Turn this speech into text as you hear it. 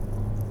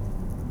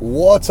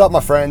What's up,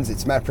 my friends?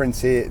 It's Matt Prince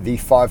here, the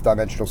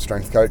 5-dimensional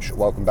strength coach.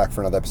 Welcome back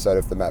for another episode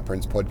of the Matt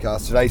Prince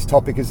podcast. Today's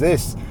topic is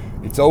this.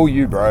 It's all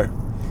you, bro.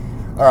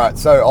 All right,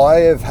 so I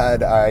have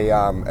had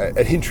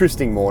an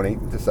interesting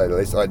morning, to say the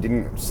least. I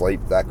didn't sleep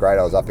that great.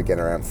 I was up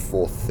again around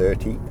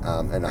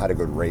 4:30, and I had a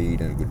good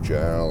read and a good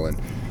journal and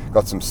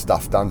got some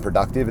stuff done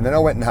productive. And then I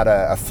went and had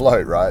a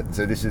float, right?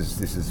 So this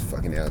is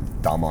fucking how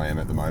dumb I am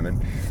at the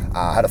moment.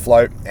 I had a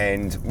float,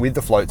 and with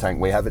the float tank,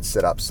 we have it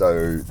set up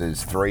so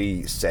there's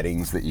 3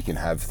 settings that you can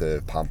have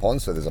the pump on.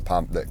 So there's a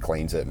pump that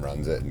cleans it and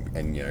runs it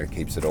and you know,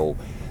 keeps it all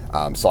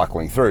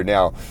cycling through.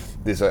 Now,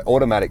 there's an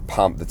automatic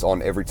pump that's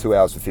on every 2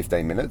 hours for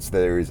 15 minutes.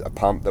 There is a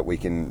pump that we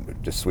can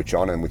just switch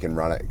on and we can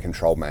run it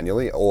controlled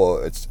manually,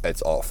 or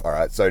it's off. All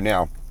right. So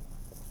now,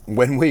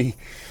 when we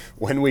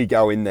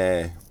go in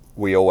there,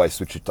 we always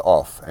switch it to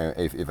off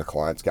if a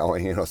client's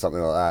going in or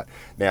something like that.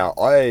 Now,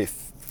 I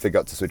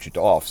forgot to switch it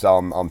to off, so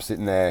I'm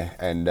sitting there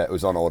and it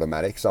was on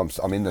automatic. So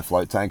I'm in the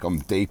float tank. I'm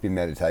deep in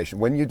meditation.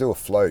 When you do a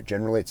float,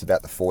 generally it's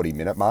about the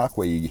 40-minute mark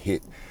where you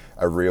hit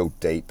a real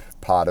deep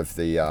part of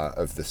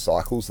the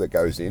cycles that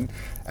goes in,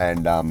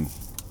 and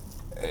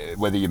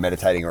whether you're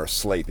meditating or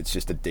asleep, it's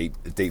just a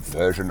deep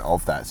version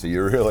of that. So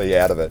you're really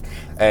out of it.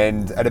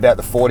 And at about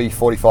the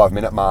 45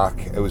 minute mark,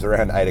 it was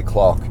around 8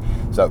 o'clock.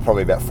 So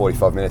probably about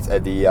 45 minutes,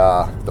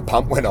 the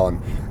pump went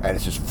on, and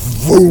it's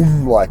just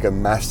boom, like a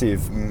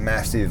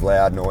massive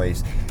loud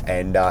noise,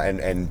 and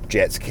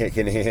jets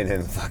kicking in,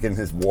 and fucking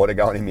there's water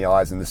going in my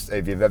eyes. And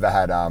if you've ever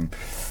had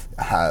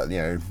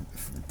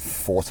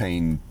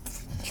 14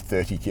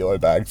 30 kilo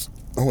bags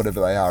or whatever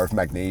they are of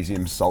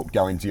magnesium salt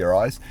go into your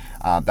eyes,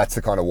 that's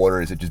the kind of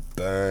water it just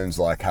burns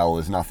like hell.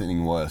 There's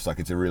nothing worse. Like,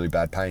 it's a really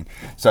bad pain.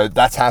 So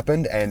that's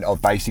happened, and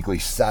I've basically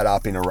sat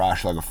up in a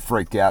rush. Like, I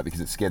freaked out because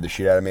it scared the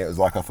shit out of me. It was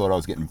like I thought I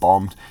was getting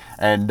bombed,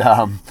 and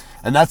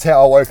that's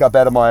how I woke up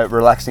out of my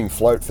relaxing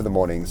float for the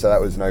morning. So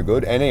that was no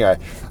good. Anyway,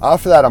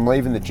 after that, I'm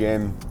leaving the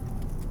gym,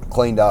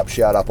 cleaned up,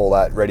 showered up, all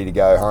that, ready to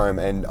go home,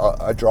 and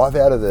I drive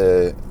out of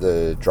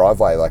the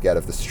driveway, like out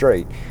of the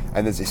street,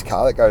 and there's this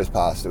car that goes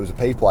past. It was a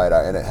P-plater,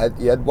 and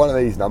he had one of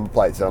these number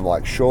plates, and I'm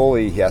like,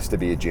 surely he has to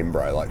be a gym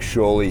bro, like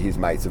surely his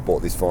mates have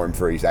bought this for him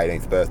for his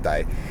 18th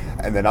birthday,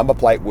 and the number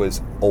plate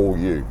was all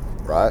you,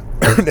 right?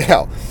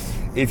 Now,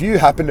 if you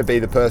happen to be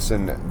the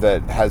person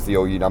that has the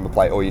all you number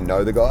plate, or you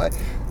know the guy,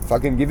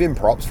 fucking give him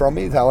props from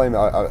me, tell him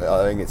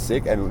I think it's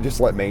sick, and just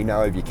let me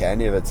know if you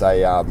can, if it's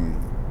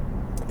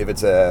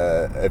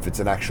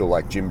an actual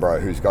like gym bro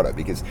who's got it.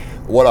 Because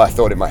what I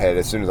thought in my head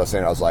as soon as I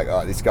seen it, I was like,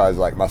 oh, this guy's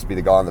like must be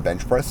the guy on the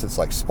bench press that's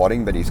like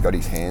spotting, but he's got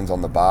his hands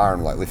on the bar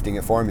and like lifting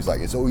it for him. He's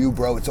like, it's all you,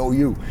 bro, it's all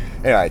you.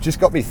 Anyway, it just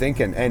got me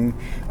thinking, and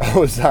I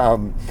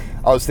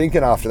was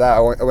thinking after that,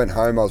 I went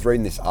home, I was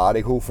reading this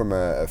article from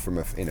a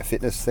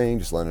fitness thing,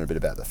 just learning a bit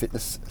about the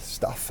fitness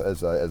stuff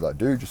as I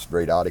do, just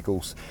read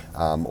articles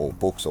or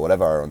books or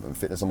whatever on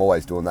fitness. I'm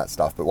always doing that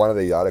stuff. But one of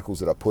the articles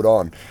that I put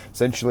on,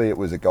 essentially it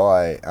was a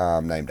guy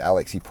named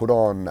Alex. He put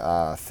on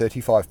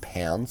 35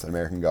 pounds, an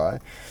American guy,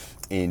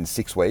 in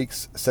 6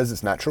 weeks. Says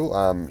it's natural.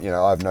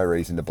 I have no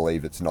reason to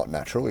believe it's not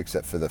natural,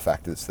 except for the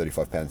fact that it's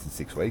 35 pounds in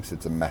 6 weeks.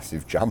 It's a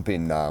massive jump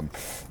in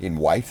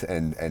weight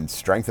and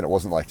strength, and it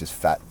wasn't like just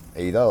fat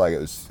either. Like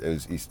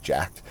he's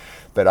jacked.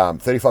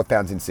 But 35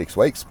 pounds in 6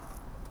 weeks.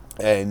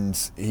 And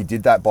he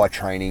did that by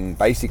training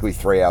basically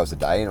 3 hours a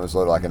day, and it was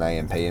sort of like an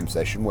AM/PM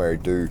session where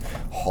he'd do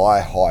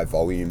high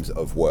volumes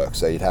of work.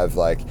 So you'd have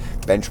like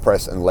bench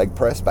press and leg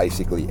press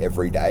basically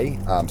every day.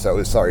 So it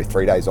was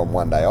 3 days on,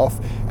 1 day off,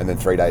 and then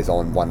 3 days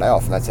on, 1 day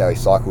off, and that's how he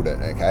cycled it.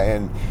 Okay,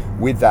 and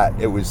with that,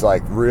 it was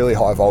like really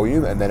high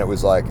volume, and then it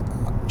was like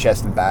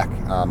chest and back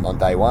on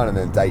day 1, and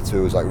then day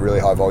 2 was like really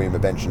high volume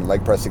of bench and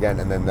leg press again,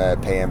 and then the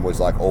PM was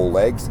like all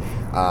legs,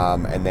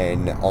 and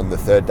then on the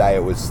 3rd day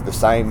it was the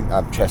same,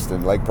 chest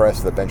and leg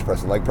press, the bench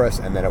press and leg press,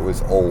 and then it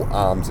was all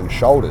arms and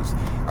shoulders.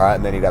 All right,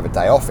 and then he'd have a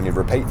day off and he'd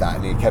repeat that,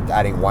 and he kept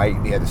adding weight.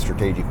 He had a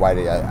strategic way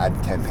to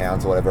add 10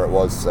 pounds or whatever it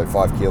was, so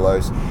 5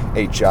 kilos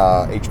each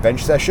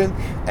bench session,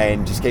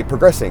 and just keep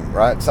progressing,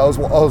 right? So I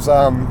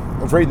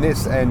was reading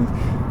this, and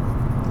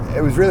it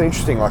was really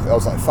interesting. Like, I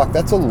was like, fuck,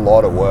 that's a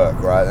lot of work,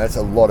 right? That's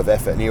a lot of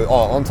effort. And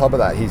on top of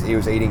that, he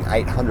was eating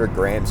 800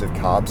 grams of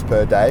carbs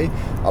per day.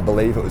 I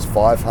believe it was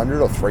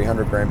 500 or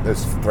 300 grams.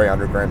 There's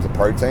 300 grams of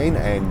protein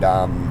and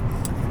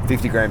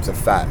 50 grams of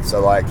fat. So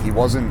like, he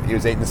was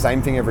eating the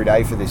same thing every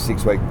day for this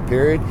 6 week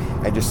period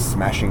and just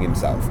smashing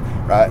himself,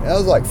 right? And I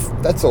was like,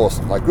 that's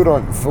awesome. Like, good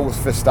on, for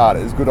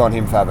starters, good on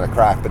him for having a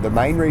crack. But the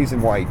main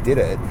reason why he did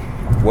it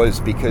was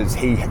because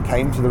he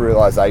came to the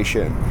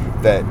realization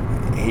that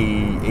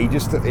he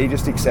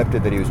just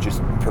accepted that he was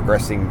just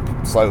progressing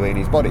slowly in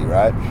his body,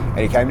 right? And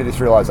he came to this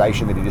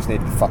realization that he just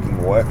needed to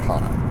fucking work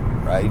harder,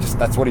 right?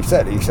 That's what he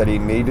said. He said he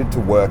needed to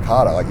work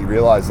harder. Like, he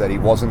realized that he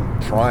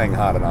wasn't trying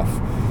hard enough,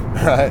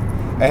 right?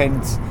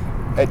 And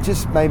it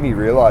just made me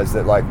realize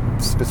that, like,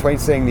 between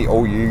seeing the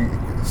All You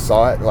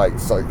site, like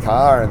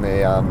car, and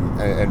the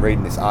and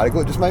reading this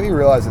article, it just made me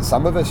realize that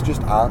some of us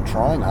just aren't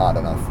trying hard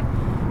enough,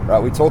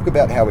 right? We talk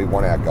about how we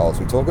want our goals.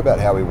 We talk about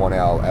how we want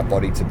our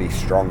body to be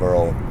stronger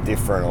or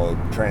different or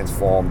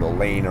transformed or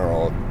leaner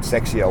or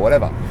sexier or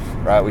whatever,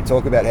 right? We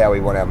talk about how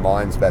we want our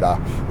minds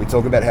better. We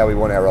talk about how we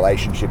want our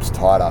relationships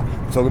tighter.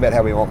 We talk about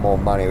how we want more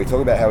money. We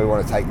talk about how we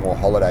want to take more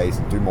holidays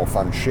and do more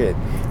fun shit,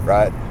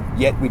 right?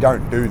 Yet we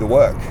don't do the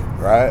work,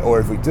 right? Or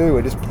if we do,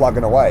 we're just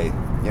plugging away,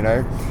 you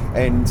know?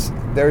 And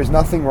there is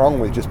nothing wrong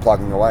with just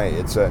plugging away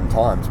at certain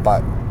times,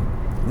 but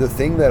the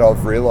thing that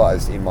I've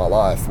realized in my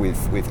life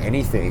with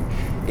anything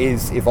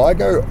is if I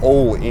go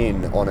all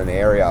in on an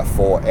area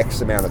for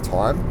X amount of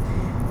time,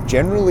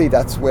 generally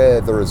that's where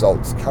the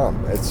results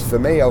come. It's for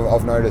me,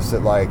 I've noticed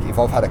that like if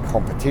I've had a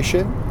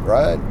competition,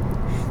 right?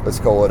 Let's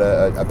call it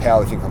a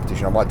powerlifting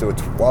competition. I might do a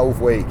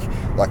 12-week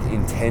like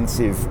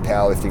intensive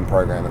powerlifting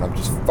program and I'm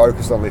just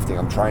focused on lifting.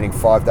 I'm training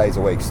 5 days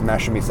a week,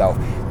 smashing myself.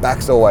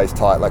 Back's always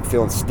tight, like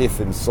feeling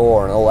stiff and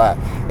sore and all that.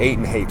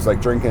 Eating heaps,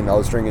 like I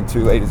was drinking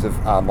 2 liters of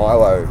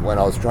Milo when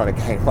I was trying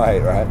to gain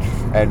weight, right?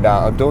 And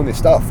I'm doing this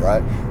stuff,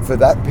 right? For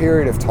that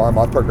period of time,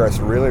 I progress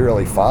really,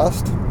 really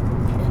fast.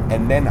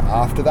 And then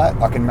after that,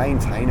 I can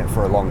maintain it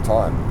for a long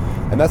time.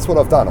 And that's what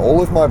I've done.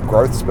 All of my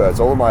growth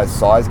spurts, all of my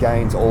size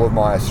gains, all of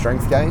my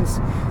strength gains,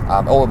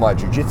 all of my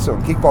jiu-jitsu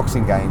and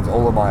kickboxing gains,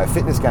 all of my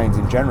fitness gains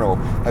in general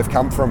have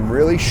come from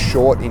really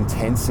short,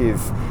 intensive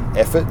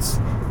efforts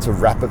to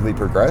rapidly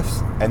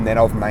progress. And then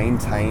I've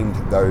maintained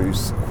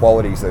those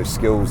qualities, those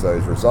skills,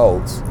 those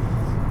results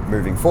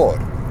moving forward.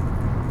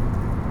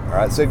 All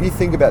right. So if you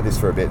think about this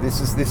for a bit, this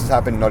has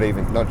happened not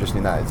just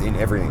in that, it's in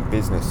everything,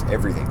 business,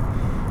 everything,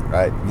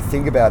 right? You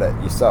think about it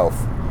yourself.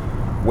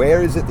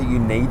 Where is it that you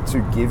need to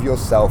give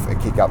yourself a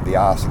kick up the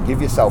arse and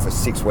give yourself a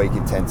 6-week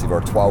intensive or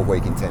a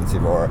 12-week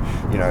intensive or,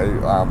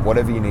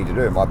 whatever you need to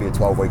do? It might be a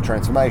 12-week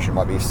transformation. It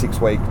might be a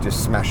 6-week,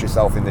 just smash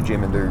yourself in the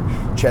gym and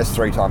do chest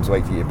 3 times a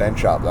week to your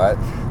bench up, right?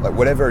 Like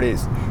whatever it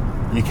is,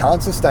 you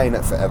can't sustain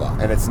it forever.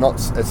 And it's not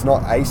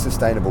a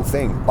sustainable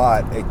thing,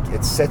 but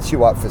it sets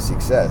you up for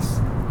success,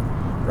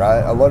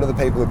 right? A lot of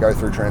the people that go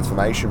through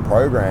transformation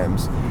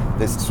programs,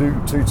 there's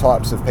two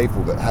types of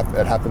people that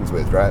it happens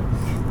with, right?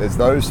 There's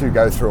those who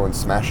go through and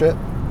smash it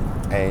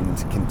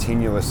and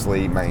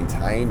continuously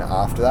maintain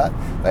after that.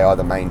 They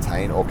either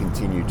maintain or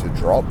continue to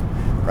drop,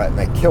 right? And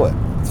they kill it.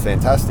 It's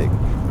fantastic.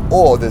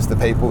 Or there's the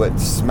people that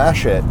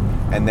smash it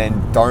and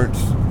then don't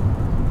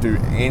do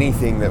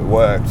anything that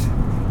worked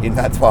in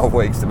that 12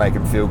 weeks to make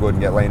them feel good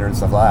and get leaner and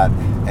stuff like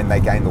that, and they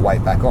gain the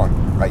weight back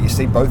on, right? You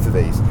see both of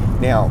these.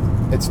 Now,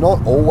 it's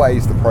not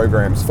always the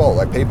program's fault.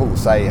 Like people will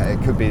say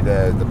it could be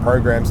the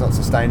program's not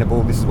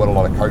sustainable. This is what a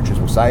lot of coaches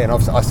will say, and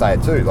I say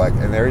it too. Like,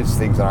 and there is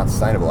things that aren't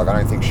sustainable. Like I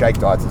don't think shake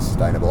diets are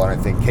sustainable. I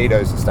don't think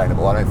keto is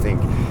sustainable. I don't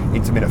think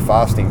intermittent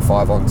fasting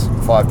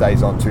 5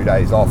 days on, 2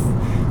 days off.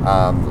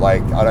 I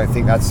don't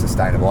think that's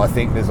sustainable. I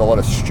think there's a lot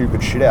of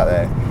stupid shit out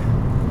there.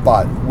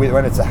 But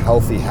when it's a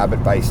healthy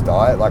habit-based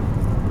diet, like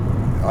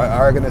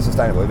I reckon it's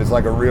sustainable. If it's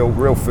like a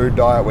real food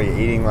diet where you're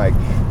eating like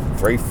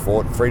 3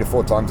 to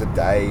 4 times a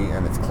day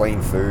and it's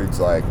clean foods,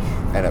 like,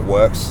 and it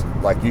works,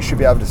 like you should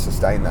be able to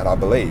sustain that. I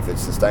believe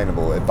it's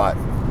sustainable, but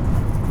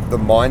the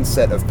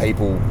mindset of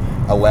people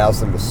allows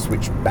them to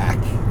switch back,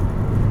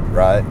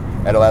 right?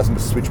 It allows them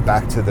to switch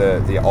back to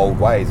the old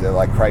ways. They're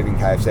like craving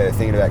KFC, they're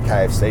thinking about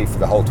KFC for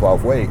the whole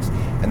 12 weeks.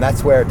 And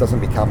that's where it doesn't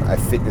become a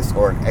fitness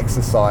or an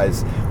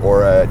exercise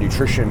or a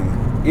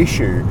nutrition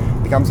issue,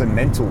 it becomes a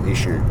mental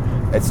issue.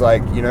 It's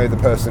like, the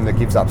person that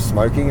gives up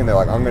smoking and they're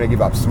like, I'm going to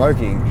give up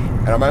smoking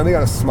and I'm only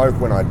going to smoke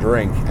when I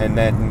drink, and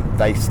then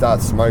they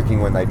start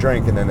smoking when they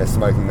drink and then they're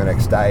smoking the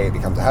next day, it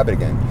becomes a habit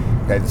again.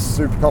 Okay, this is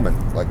super common,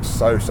 like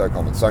so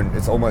common. So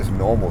it's almost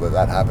normal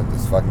that happens.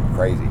 It's fucking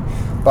crazy.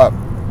 But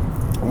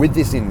with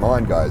this in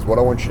mind, guys, what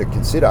I want you to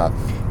consider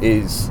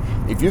is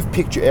if you've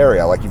picked your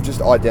area, like you've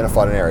just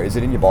identified an area, is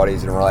it in your body,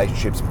 is it in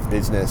relationships,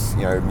 business,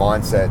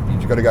 mindset,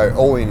 you've got to go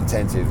all in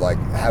intensive, like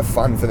have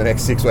fun for the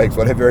next 6 weeks,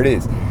 whatever it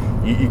is.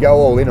 You go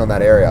all in on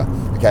that area,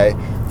 okay?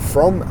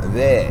 From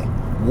there,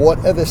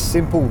 what are the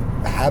simple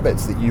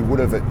habits that you would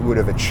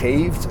have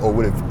achieved or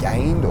would have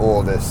gained,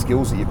 or the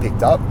skills that you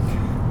picked up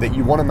that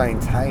you want to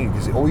maintain?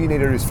 Because all you need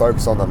to do is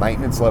focus on the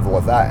maintenance level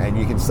of that, and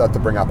you can start to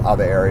bring up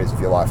other areas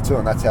of your life too,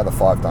 and that's how the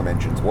 5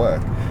 dimensions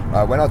work.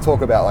 When I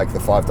talk about like the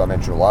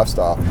 5-dimensional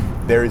lifestyle,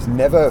 there is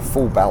never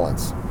full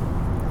balance.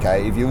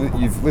 Okay, if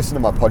you've listened to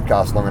my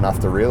podcast long enough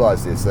to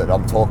realize this, that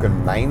I'm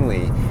talking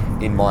mainly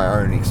in my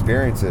own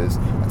experiences.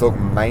 I talk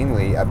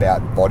mainly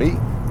about body.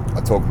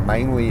 I talk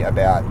mainly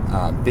about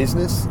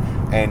business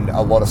and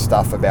a lot of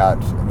stuff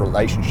about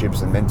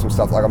relationships and mental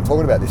stuff. Like I'm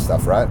talking about this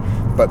stuff, right?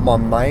 But my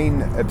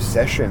main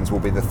obsessions will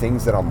be the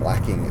things that I'm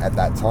lacking at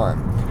that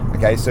time.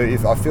 Okay, so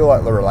if I feel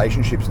like the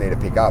relationships need to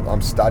pick up,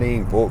 I'm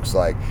studying books,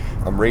 like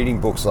I'm reading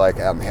books like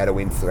How to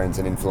Win Friends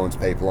and Influence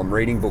People. I'm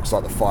reading books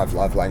like The 5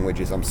 Love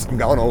Languages. I'm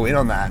going all in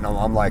on that, and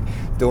I'm like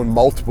doing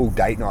multiple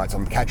date nights.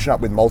 I'm catching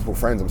up with multiple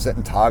friends. I'm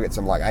setting targets.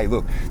 I'm like, hey,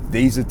 look,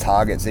 these are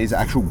targets. These are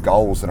actual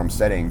goals that I'm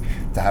setting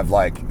to have.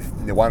 Like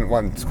the one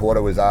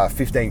quarter was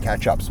 15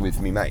 catch-ups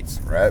with me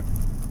mates, right?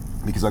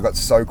 because I got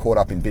so caught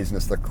up in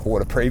business the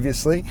quarter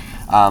previously,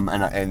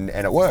 and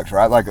it worked,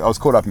 right? Like I was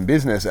caught up in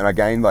business and I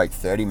gained like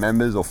 30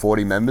 members or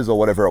 40 members or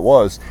whatever it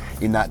was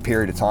in that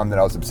period of time that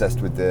I was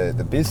obsessed with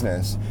the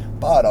business.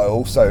 But I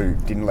also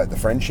didn't let the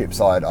friendship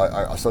side,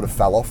 I sort of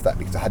fell off that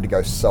because I had to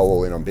go so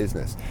all in on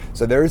business.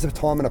 So there is a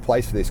time and a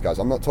place for this, guys.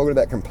 I'm not talking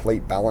about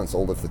complete balance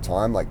all of the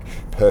time, like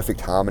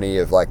perfect harmony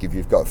of like if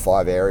you've got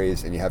 5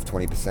 areas and you have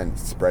 20%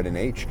 spread in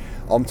each.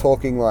 I'm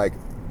talking like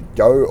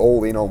go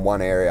all in on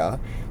one area,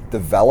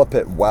 develop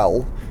it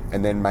well,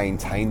 and then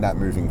maintain that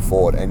moving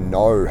forward and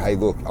know, hey,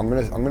 look, I'm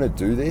gonna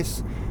do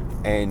this,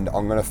 and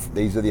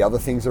these are the other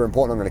things that are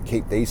important. I'm gonna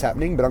keep these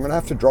happening, but I'm gonna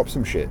have to drop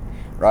some shit,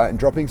 right? And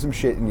dropping some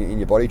shit in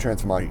your body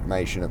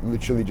transformation, it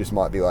literally just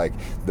might be like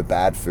the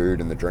bad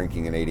food and the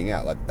drinking and eating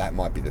out. Like that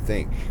might be the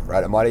thing,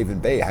 right? It might even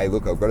be, hey,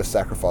 look, I've got to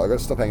sacrifice. I've got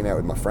to stop hanging out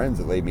with my friends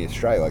that lead me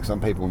astray. Like some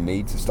people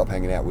need to stop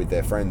hanging out with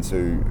their friends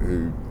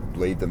who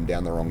lead them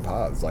down the wrong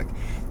paths. Like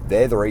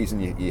they're the reason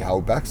you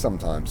hold back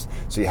sometimes.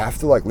 So you have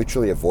to like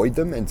literally avoid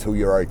them until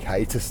you're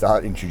okay to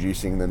start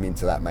introducing them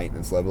into that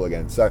maintenance level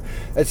again. So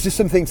it's just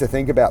some things to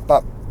think about.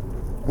 But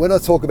when I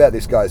talk about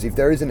this, guys, if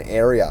there is an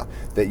area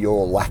that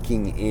you're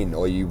lacking in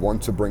or you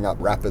want to bring up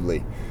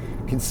rapidly,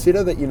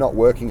 consider that you're not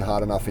working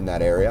hard enough in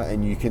that area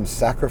and you can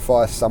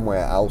sacrifice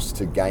somewhere else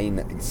to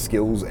gain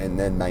skills and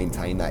then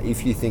maintain that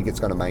if you think it's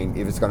going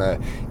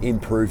to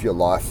improve your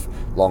life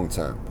long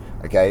term.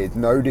 Okay, it's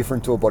no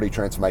different to a body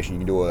transformation. You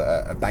can do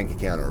a bank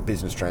account or a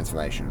business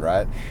transformation,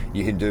 right?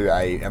 You can do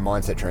a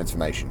mindset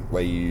transformation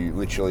where you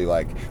literally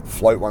like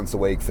float once a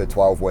week for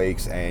 12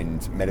 weeks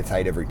and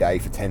meditate every day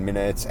for 10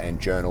 minutes and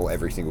journal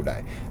every single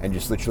day and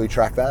just literally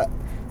track that.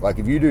 Like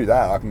if you do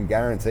that, I can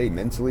guarantee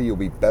mentally you'll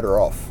be better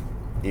off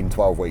in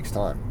 12 weeks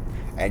time,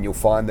 and you'll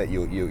find that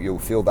you'll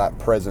feel that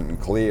present and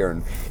clear,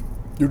 and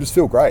you'll just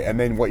feel great. And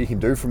then what you can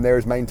do from there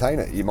is maintain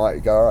it. You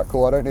might go, all right,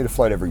 cool, I don't need to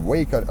float every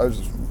week. I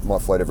just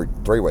might float every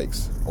 3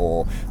 weeks.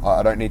 Or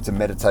I don't need to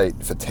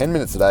meditate for 10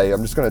 minutes a day.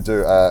 I'm just going to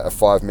do a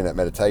 5-minute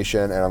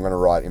meditation, and I'm going to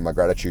write in my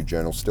gratitude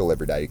journal still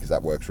every day because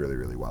that works really,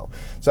 really well.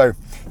 So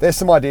there's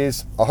some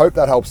ideas. I hope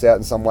that helps out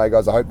in some way,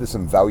 guys. I hope there's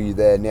some value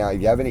there. Now,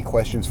 if you have any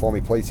questions for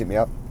me, please hit me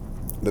up.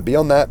 But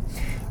beyond that,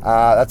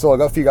 that's all I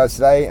got for you guys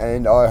today,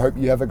 and I hope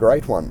you have a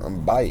great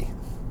one. Bye.